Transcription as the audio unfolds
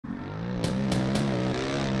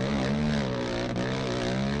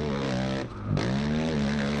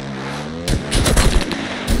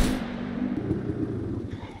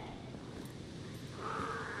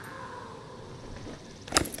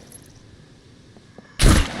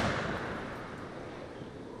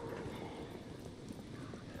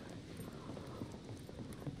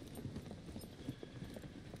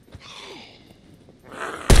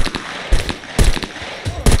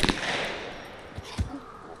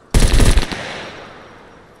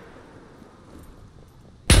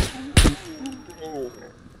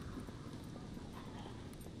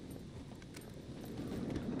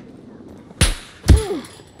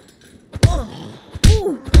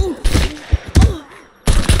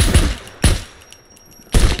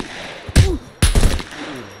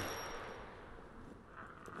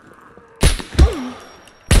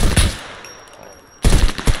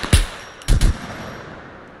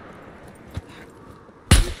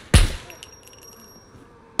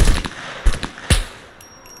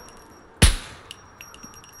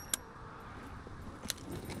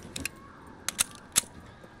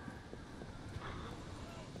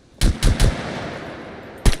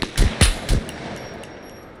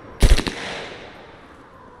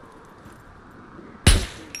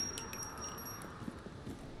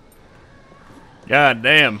God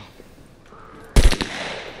damn.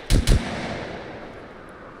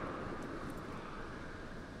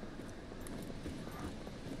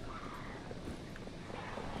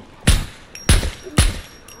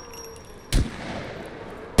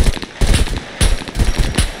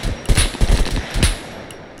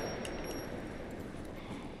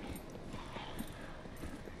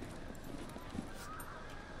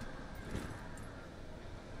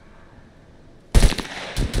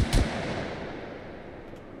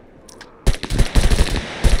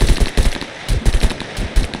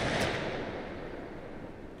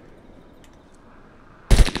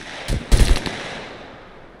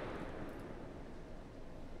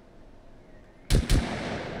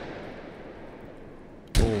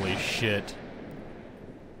 Holy shit.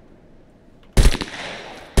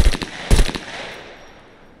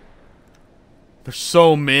 There's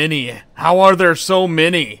so many. How are there so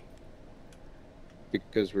many?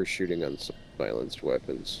 Because we're shooting on silenced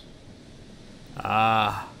weapons.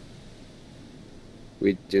 Ah.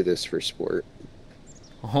 We do this for sport.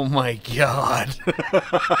 Oh my god.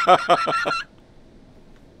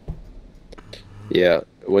 Yeah,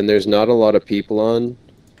 when there's not a lot of people on,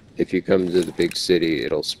 if you come to the big city,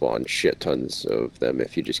 it'll spawn shit tons of them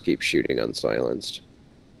if you just keep shooting unsilenced.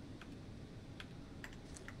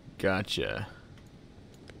 Gotcha.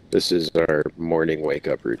 This is our morning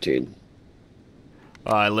wake-up routine.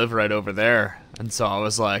 I live right over there, and so I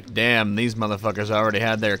was like, damn, these motherfuckers already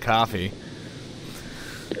had their coffee.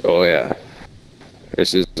 Oh yeah.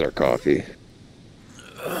 This is our coffee.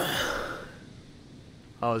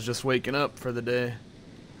 I was just waking up for the day.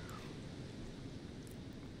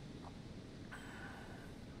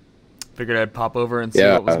 Figured I'd pop over and see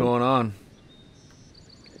what was going on.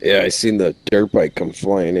 Yeah, I seen the dirt bike come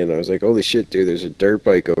flying in. I was like, holy shit, dude, there's a dirt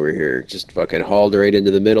bike over here. Just fucking hauled right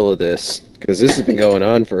into the middle of this. Because this has been going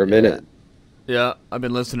on for a minute. Yeah, I've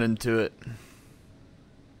been listening to it.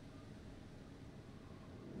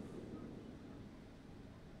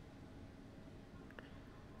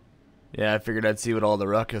 Yeah, I figured I'd see what all the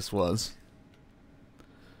ruckus was.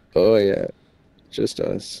 Oh, yeah. Just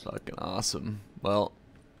us. Fucking awesome. Well,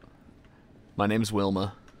 my name's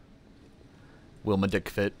Wilma. Wilma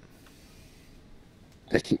Dickfit.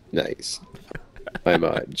 Nice. I'm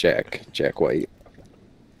Jack White.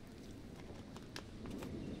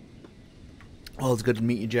 Well, it's good to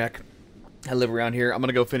meet you, Jack. I live around here. I'm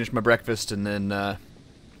gonna go finish my breakfast and then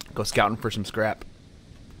go scouting for some scrap.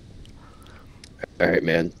 Alright,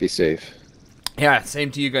 man. Be safe. Yeah,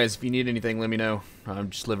 same to you guys. If you need anything, let me know. I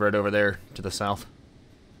just live right over there to the south.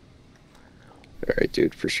 Alright,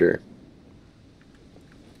 dude, for sure.